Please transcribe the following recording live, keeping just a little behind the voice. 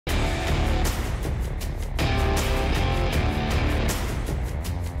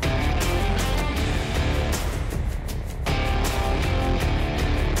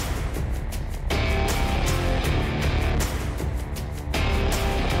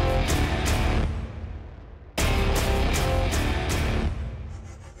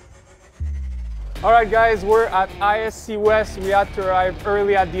All right, guys, we're at ISC West. We had to arrive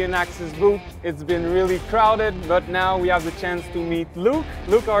early at the Inaxsys booth. It's been really crowded, but now we have the chance to meet Luke.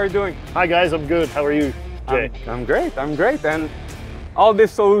 Luke, how are you doing? Hi guys, I'm good. How are you, Jay? I'm great. And all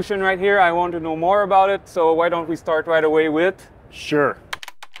this solution right here, I want to know more about it. So why don't we start right away with? Sure.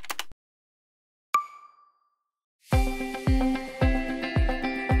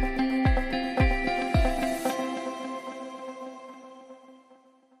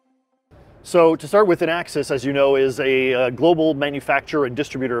 So to start with, Inaxsys, as you know, is a global manufacturer and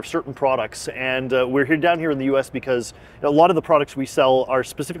distributor of certain products, and we're here down here in the US because a lot of the products we sell are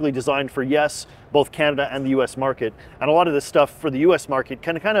specifically designed for, yes, both Canada and the US market, and a lot of this stuff for the US market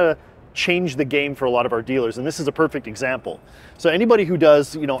kind of changed the game for a lot of our dealers, and this is a perfect example. So anybody who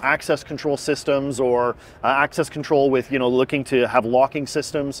does, access control systems or access control with, looking to have locking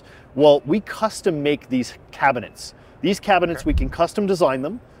systems, well, we custom make these cabinets. These cabinets, we can custom design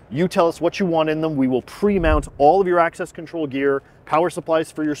them. You tell us what you want in them. We will pre-mount all of your access control gear, power supplies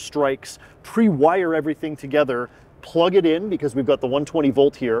for your strikes, pre-wire everything together, plug it in because we've got the 120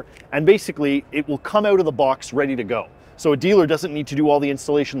 volt here, and basically it will come out of the box ready to go. So a dealer doesn't need to do all the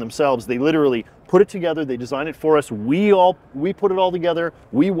installation themselves. They literally put it together, they design it for us, we put it all together,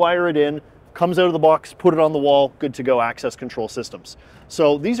 we wire it in, comes out of the box, put it on the wall, good to go, access control systems.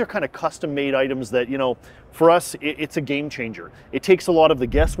 So these are kind of custom made items that, for us, it's a game changer. It takes a lot of the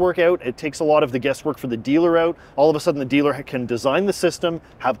guesswork out. It takes a lot of the guesswork for the dealer out. All of a sudden the dealer can design the system,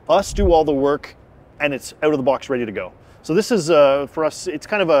 have us do all the work, and it's out of the box ready to go. So this is, for us, it's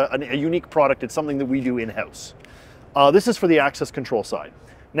kind of a unique product. It's something that we do in-house. This is for the access control side.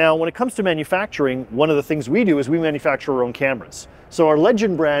 Now, when it comes to manufacturing, one of the things we do is we manufacture our own cameras. So our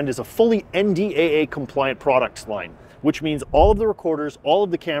Legend brand is a fully NDAA compliant product line, which means all of the recorders, all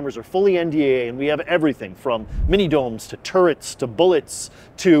of the cameras are fully NDAA, and we have everything from mini domes to turrets to bullets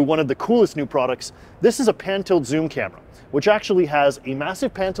to one of the coolest new products. This is a pan-tilt zoom camera, which actually has a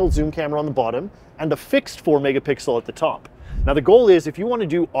massive pan-tilt zoom camera on the bottom and a fixed 4 megapixel at the top. Now the goal is, if you want to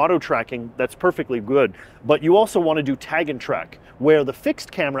do auto tracking, that's perfectly good, but you also want to do tag and track, where the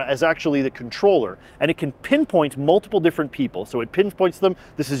fixed camera is actually the controller, and it can pinpoint multiple different people. So it pinpoints them,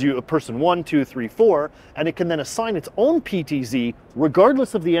 this is you, person 1, 2, 3, 4, and it can then assign its own PTZ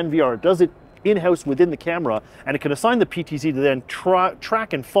regardless of the NVR. It does it in-house within the camera, and it can assign the PTZ to then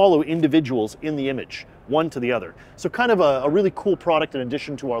track and follow individuals in the image, one to the other. So kind of a really cool product in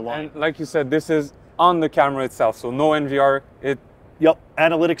addition to our line. And like you said, this is on the camera itself, so no NVR. Yep,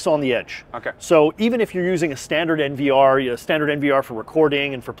 analytics on the edge. Okay. So even if you're using a standard NVR for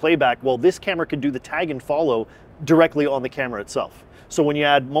recording and for playback, well, this camera can do the tag and follow directly on the camera itself. So when you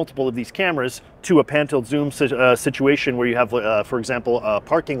add multiple of these cameras to a pan-tilt zoom situation where you have, for example, a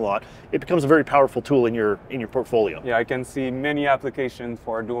parking lot, it becomes a very powerful tool in your portfolio. Yeah, I can see many applications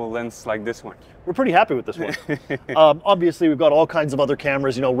for a dual lens like this one. We're pretty happy with this one. Obviously, we've got all kinds of other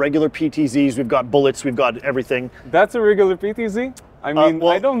cameras, regular PTZs, we've got bullets, we've got everything. That's a regular PTZ? I mean, well,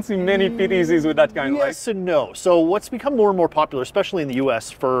 I don't see many PTZs with that kind of light. Yes and no. So what's become more and more popular, especially in the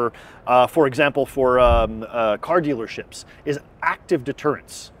US, for example, for car dealerships, is active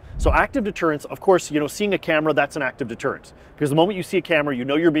deterrence. So active deterrence, of course, seeing a camera, that's an active deterrent. Because the moment you see a camera,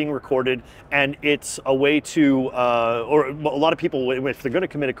 you're being recorded, and it's a way to, or a lot of people, if they're going to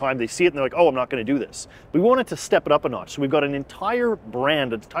commit a crime, they see it and they're like, oh, I'm not going to do this. We wanted to step it up a notch. So we've got an entire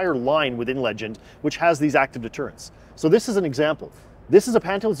brand, an entire line within Legend, which has these active deterrents. So this is an example. This is a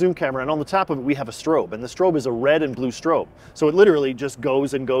pan-tilt zoom camera, and on the top of it we have a strobe, and the strobe is a red and blue strobe. So it literally just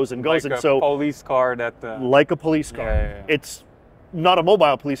goes and goes and goes. Like a police car that... Like a police car. Yeah. It's not a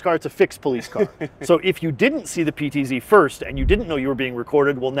mobile police car, it's a fixed police car. So if you didn't see the PTZ first and you didn't know you were being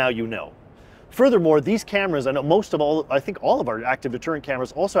recorded, well, now you know. Furthermore, these cameras, and I think all of our active deterrent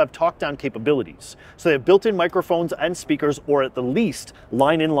cameras also have talk-down capabilities. So they have built-in microphones and speakers, or at the least,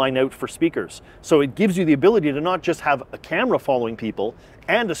 line in, line out for speakers. So it gives you the ability to not just have a camera following people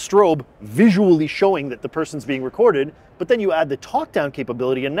and a strobe visually showing that the person's being recorded, but then you add the talk-down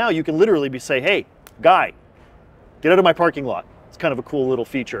capability, and now you can literally say, hey, guy, get out of my parking lot. It's kind of a cool little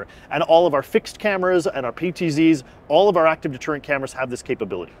feature. And all of our fixed cameras and our PTZs, all of our active deterrent cameras have this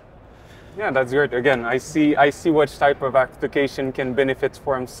capability. Yeah, that's great. Again, I see which type of application can benefit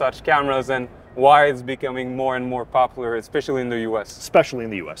from such cameras and why it's becoming more and more popular, especially in the US. Especially in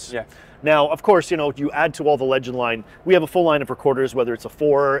the US. Yeah. Now, of course, you add to all the Legend line, we have a full line of recorders, whether it's a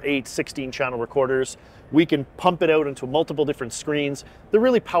 4, 8, 16 channel recorders. We can pump it out into multiple different screens. They're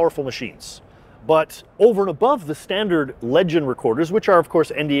really powerful machines. But over and above the standard Legend recorders, which are of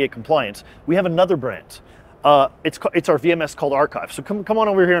course NDA compliant, we have another brand. It's our VMS called Arkiv. So come on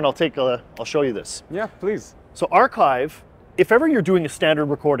over here and I'll show you this. Yeah, please. So Arkiv if ever you're doing a standard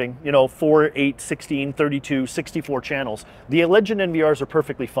recording, you know, 4, 8, 16, 32, 64 channels, the legend NVRs are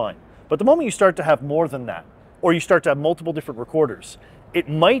perfectly fine. But the moment you start to have more than that, or you start to have multiple different recorders, it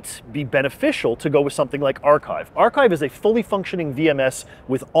might be beneficial to go with something like Arkiv. Arkiv is a fully functioning VMS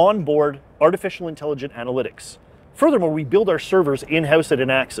with onboard artificial intelligent analytics. Furthermore, we build our servers in-house at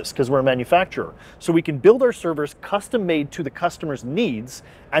Inaxsys because we're a manufacturer. So we can build our servers custom-made to the customer's needs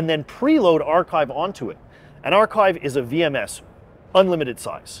and then preload Arkiv onto it. And Arkiv is a VMS, unlimited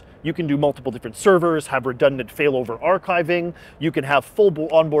size. You can do multiple different servers, have redundant failover archiving. You can have full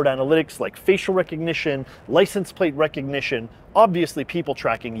onboard analytics like facial recognition, license plate recognition, obviously people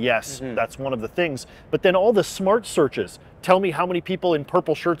tracking, yes, that's one of the things. But then all the smart searches, tell me how many people in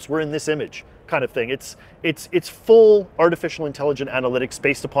purple shirts were in this image, kind of thing. It's full artificial intelligent analytics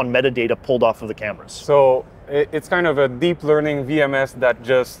based upon metadata pulled off of the cameras. So it's kind of a deep learning VMS that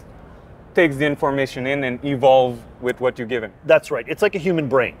just takes the information in and evolve with what you give it. That's right. It's like a human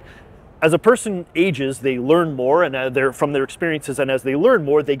brain. As a person ages, they learn more and from their experiences, and as they learn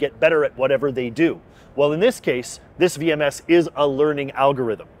more, they get better at whatever they do. Well, in this case, this VMS is a learning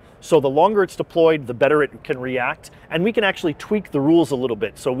algorithm. So the longer it's deployed, the better it can react, and we can actually tweak the rules a little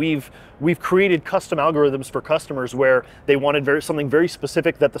bit. So we've created custom algorithms for customers where they wanted something very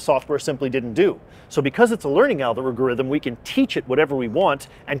specific that the software simply didn't do. So because it's a learning algorithm, we can teach it whatever we want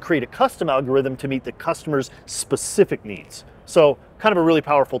and create a custom algorithm to meet the customer's specific needs. So kind of a really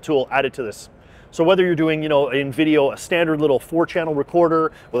powerful tool added to this. So whether you're doing, you know, in video, a standard little 4-channel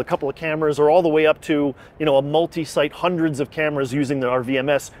recorder with a couple of cameras, or all the way up to, you know, a multi-site, hundreds of cameras using our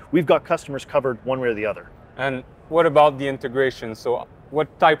VMS, we've got customers covered one way or the other. And what about the integration? So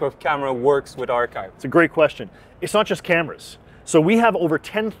what type of camera works with Arkiv? It's a great question. It's not just cameras. So we have over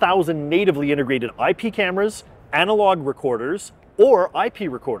 10,000 natively integrated IP cameras, analog recorders, or IP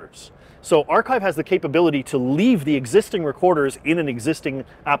recorders. So Arkiv has the capability to leave the existing recorders in an existing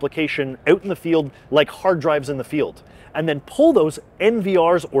application out in the field like hard drives in the field, and then pull those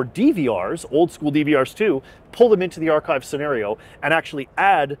NVRs or DVRs, old school DVRs too, pull them into the Arkiv scenario and actually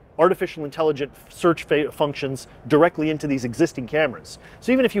add artificial intelligent search functions directly into these existing cameras.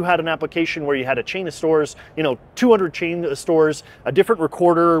 So even if you had an application where you had a chain of stores, you know, 200 chain of stores, a different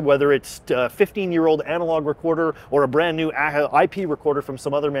recorder, whether it's a 15-year-old analog recorder or a brand new IP recorder from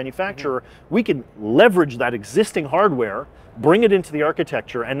some other manufacturer, we can leverage that existing hardware, bring it into the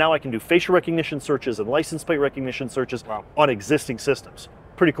architecture, and now I can do facial recognition searches and license plate recognition searches on existing systems.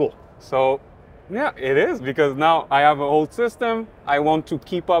 Pretty cool. So yeah, it is, because now I have an old system. I want to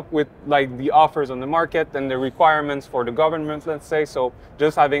keep up with like the offers on the market and the requirements for the government, let's say. So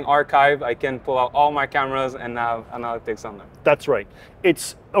just having Arkiv, I can pull out all my cameras and have analytics on them. That's right.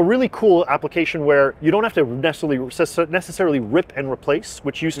 It's a really cool application where you don't have to necessarily rip and replace,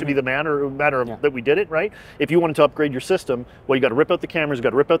 which used to be the matter that we did it, right? If you wanted to upgrade your system, well, you got to rip out the cameras, you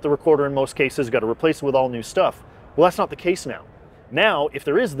got to rip out the recorder in most cases, you got to replace it with all new stuff. Well, that's not the case now. Now, if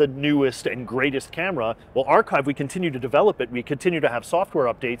there is the newest and greatest camera, well, Arkiv, we continue to develop it, we continue to have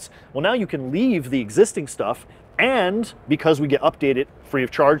software updates. Well, now you can leave the existing stuff, and because we get updated free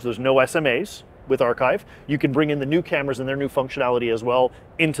of charge, there's no SMAs with Arkiv, you can bring in the new cameras and their new functionality as well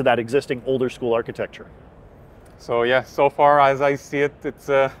into that existing older school architecture. So yeah, so far as I see it, it's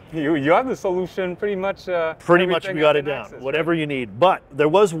you have the solution pretty much. Pretty much we got it down, whatever you need. But there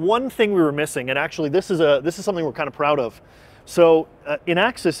was one thing we were missing, and actually this is something we're kind of proud of. So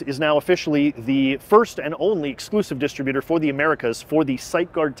Inaxsys is now officially the first and only exclusive distributor for the Americas for the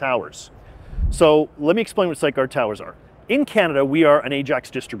SiteGuard Towers. So let me explain what SiteGuard Towers are. In Canada, we are an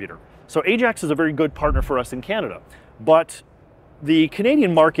Ajax distributor. So Ajax is a very good partner for us in Canada, but the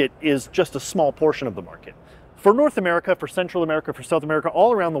Canadian market is just a small portion of the market. For North America, for Central America, for South America,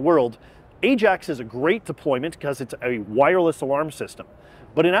 all around the world, Ajax is a great deployment because it's a wireless alarm system.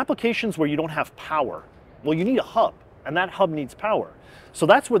 But in applications where you don't have power, well, you need a hub. And that hub needs power. So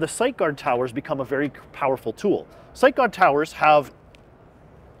that's where the SiteGuard Towers become a very powerful tool. SiteGuard Towers have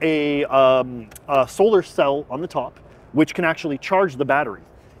a solar cell on the top, which can actually charge the battery.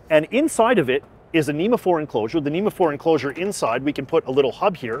 And inside of it is a NEMA 4 enclosure. The NEMA 4 enclosure inside, we can put a little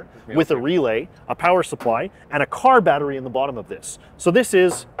hub here with a relay, a power supply, and a car battery in the bottom of this. So this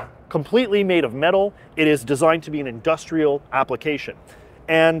is completely made of metal. It is designed to be an industrial application.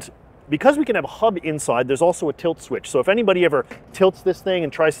 And because we can have a hub inside, there's also a tilt switch. So if anybody ever tilts this thing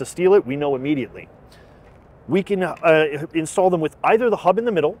and tries to steal it, we know immediately. We can install them with either the hub in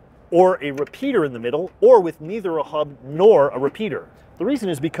the middle or a repeater in the middle, or with neither a hub nor a repeater. The reason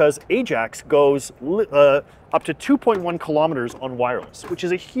is because Ajax goes up to 2.1 kilometers on wireless, which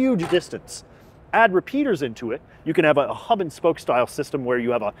is a huge distance. Add repeaters into it. You can have a hub and spoke style system where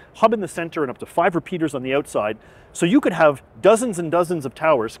you have a hub in the center and up to 5 repeaters on the outside. So you could have dozens and dozens of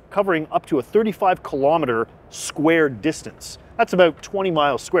towers covering up to a 35-kilometer squared distance. That's about 20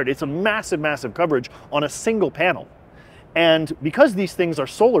 miles squared. It's a massive, massive coverage on a single panel. And because these things are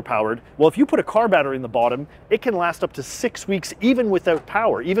solar powered, well, if you put a car battery in the bottom, it can last up to 6 weeks even without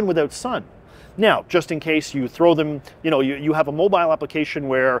power, even without sun. Now, just in case you throw them, you have a mobile application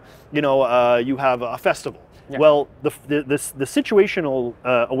where, you have a festival. Yeah. Well, the situational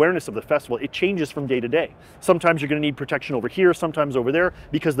awareness of the festival, it changes from day to day. Sometimes you're going to need protection over here, sometimes over there,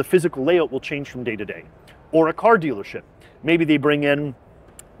 because the physical layout will change from day to day. Or a car dealership. Maybe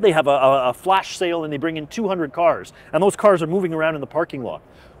they have a flash sale and they bring in 200 cars, and those cars are moving around in the parking lot.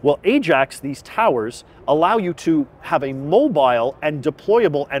 Well, Ajax, these towers, allow you to have a mobile and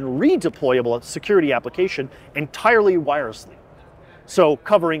deployable and redeployable security application entirely wirelessly. So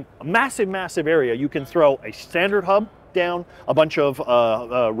covering a massive, massive area, you can throw a standard hub down, a bunch of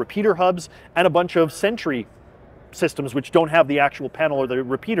repeater hubs, and a bunch of sentry systems which don't have the actual panel or the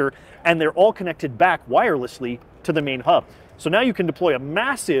repeater, and they're all connected back wirelessly to the main hub. So now you can deploy a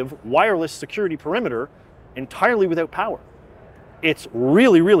massive wireless security perimeter entirely without power. It's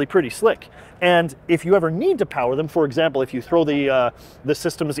really, really pretty slick. And if you ever need to power them, for example, if you throw the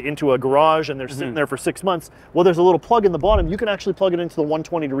systems into a garage and they're sitting there for 6 months, well, there's a little plug in the bottom. You can actually plug it into the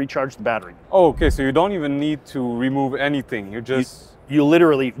 120 to recharge the battery. Oh, okay, so you don't even need to remove anything. You just... You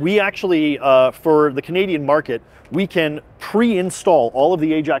literally, we actually, for the Canadian market, we can pre-install all of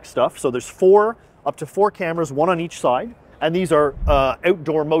the Ajax stuff. So there's up to four cameras, one on each side. And these are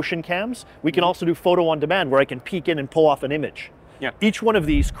outdoor motion cams. We can also do photo on demand where I can peek in and pull off an image. Yeah. Each one of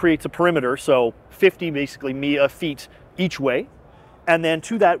these creates a perimeter, so 50 basically feet each way. And then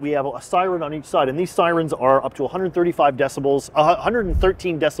to that, we have a siren on each side. And these sirens are up to 135 decibels,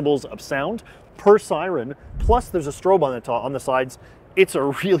 113 decibels of sound per siren. Plus there's a strobe on the sides. It's a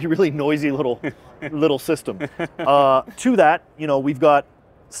really, really noisy little system. To that, we've got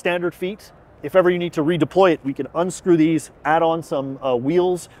standard feet. If ever you need to redeploy it, we can unscrew these, add on some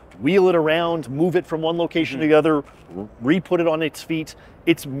wheels, wheel it around, move it from one location to the other, re-put it on its feet.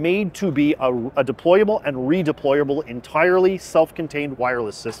 It's made to be a deployable and redeployable, entirely self-contained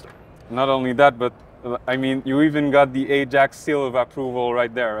wireless system. Not only that, but I mean, you even got the Ajax seal of approval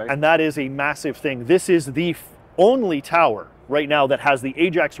right there, right? And that is a massive thing. This is the only tower right now that has the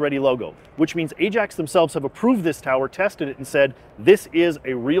Ajax Ready logo, which means Ajax themselves have approved this tower, tested it, and said, this is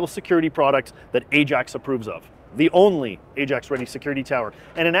a real security product that Ajax approves of. The only Ajax Ready security tower.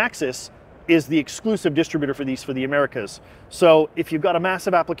 And Inaxsys is the exclusive distributor for these for the Americas. So if you've got a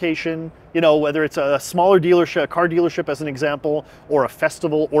massive application, whether it's a smaller dealership, a car dealership as an example, or a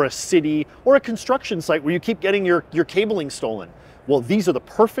festival, or a city, or a construction site where you keep getting your cabling stolen, well, these are the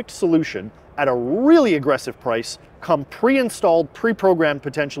perfect solution at a really aggressive price, come pre-installed, pre-programmed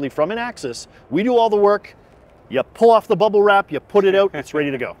potentially from Inaxsys. We do all the work, you pull off the bubble wrap, you put it out, it's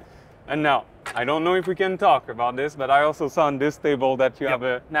ready to go. And now, I don't know if we can talk about this, but I also saw on this table that you have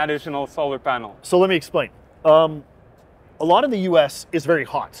an additional solar panel. So let me explain. A lot of the US is very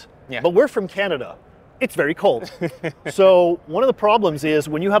hot, but we're from Canada. It's very cold. So one of the problems is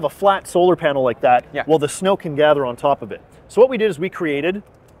when you have a flat solar panel like that, well, the snow can gather on top of it. So what we did is we created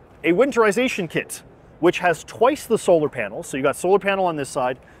a winterization kit, which has twice the solar panel. So you got solar panel on this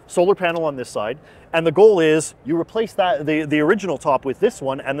side, solar panel on this side, and the goal is you replace the original top with this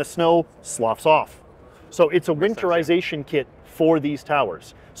one and the snow sloughs off. So it's a winterization kit for these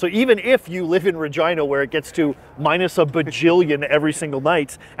towers. So even if you live in Regina where it gets to minus a bajillion every single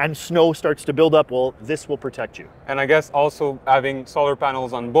night and snow starts to build up, well, this will protect you. And I guess also having solar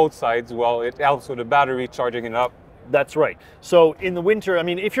panels on both sides, well, it helps with the battery charging it up. That's right. So in the winter, I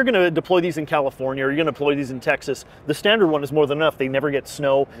mean, if you're going to deploy these in California or you're going to deploy these in Texas, the standard one is more than enough. They never get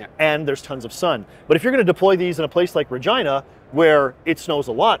snow and there's tons of sun. But if you're going to deploy these in a place like Regina, where it snows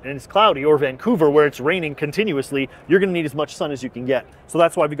a lot and it's cloudy, or Vancouver where it's raining continuously, you're going to need as much sun as you can get. So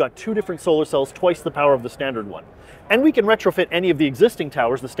that's why we've got two different solar cells, twice the power of the standard one. And we can retrofit any of the existing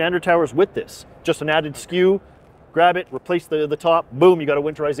towers, the standard towers, with this. Just an added SKU, grab it, replace the top, boom, you got a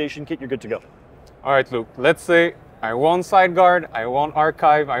winterization kit, you're good to go. All right, Luke, let's say I want SiteGuard, I want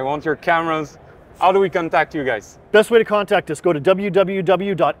Arkiv, I want your cameras. How do we contact you guys? Best way to contact us, go to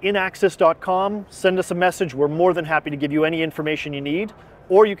www.inaxsys.com, send us a message. We're more than happy to give you any information you need.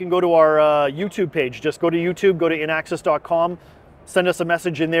 Or you can go to our YouTube page. Just go to YouTube, go to inaxsys.com, send us a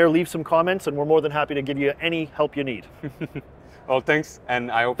message in there, leave some comments, and we're more than happy to give you any help you need. Well, thanks,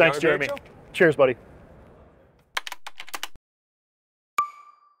 and I hope Thanks, Jeremy. Cheers, buddy.